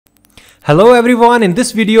Hello everyone, in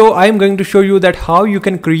this video I am going to show you that how you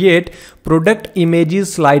can create product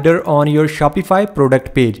images slider on your Shopify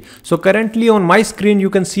product page. So currently on my screen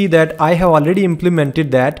you can see that I have already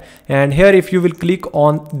implemented that, and here if you will click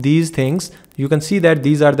on these things you can see that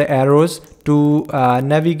these are the arrows to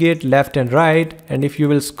navigate left and right, and if you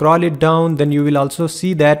will scroll it down then you will also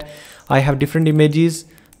see that I have different images,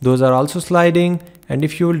 those are also sliding, and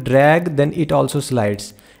if you will drag then it also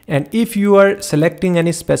slides. And if you are selecting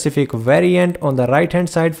any specific variant on the right hand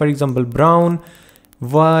side, for example brown,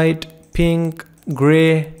 white, pink,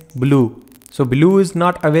 gray, blue, so blue is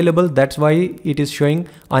not available, that's why it is showing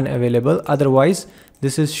unavailable. Otherwise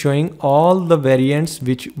this is showing all the variants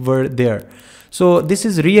which were there. So this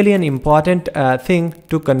is really an important thing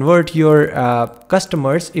to convert your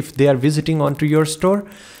customers if they are visiting onto your store.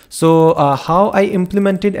 So how I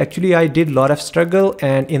implemented, actually I did a lot of struggle,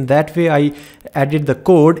 and in that way I added the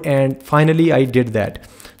code and finally I did that.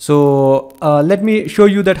 So let me show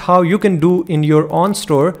you that how you can do in your own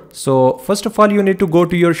store. So first of all you need to go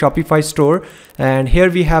to your Shopify store, and here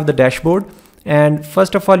we have the dashboard. And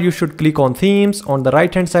first of all you should click on themes. On the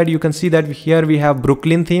right hand side you can see that here we have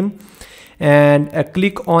Brooklyn theme, and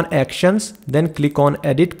click on actions, then click on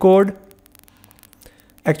edit code.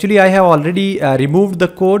 Actually I have already removed the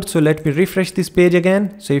code, so let me refresh this page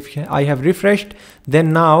again. So if I have refreshed,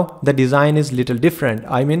 then now the design is little different.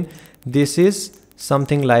 I mean this is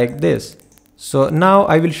something like this. So now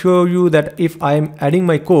I will show you that if I am adding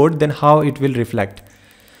my code then how it will reflect.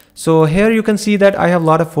 So here you can see that I have a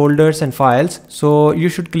lot of folders and files. So you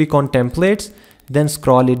should click on templates, then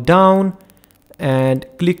scroll it down and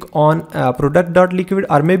click on product.liquid,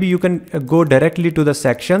 or maybe you can go directly to the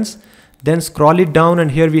sections. Then scroll it down,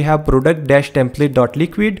 and here we have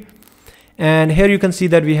product-template.liquid, and here you can see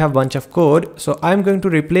that we have a bunch of code. So I'm going to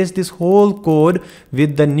replace this whole code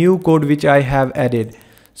with the new code which I have added.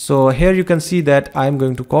 So here you can see that I'm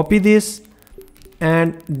going to copy this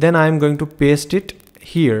and then I'm going to paste it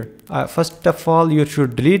here. First of all you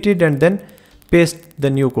should delete it and then paste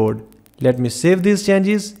the new code. Let me save these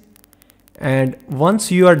changes, and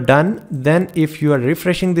once you are done, then if you are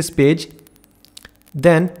refreshing this page,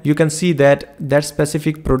 then you can see that that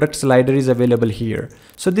specific product slider is available here.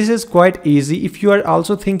 So this is quite easy. If you are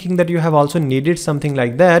also thinking that you have also needed something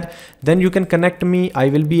like that, then you can connect me. I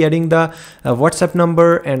will be adding the WhatsApp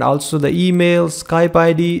number and also the email, Skype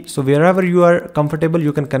ID. So wherever you are comfortable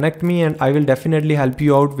you can connect me, and I will definitely help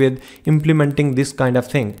you out with implementing this kind of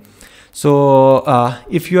thing. So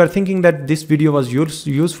if you are thinking that this video was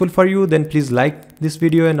useful for you, then please like this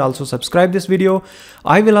video and also subscribe this video.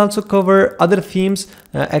 I will also cover other themes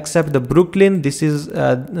except the Brooklyn. This is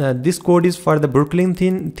this code is for the Brooklyn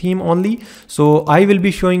theme only. So I will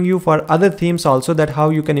be showing you for other themes also, that how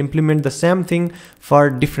you can implement the same thing for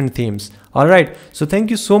different themes. All right, so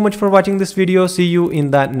thank you so much for watching this video. See you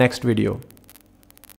in the next video.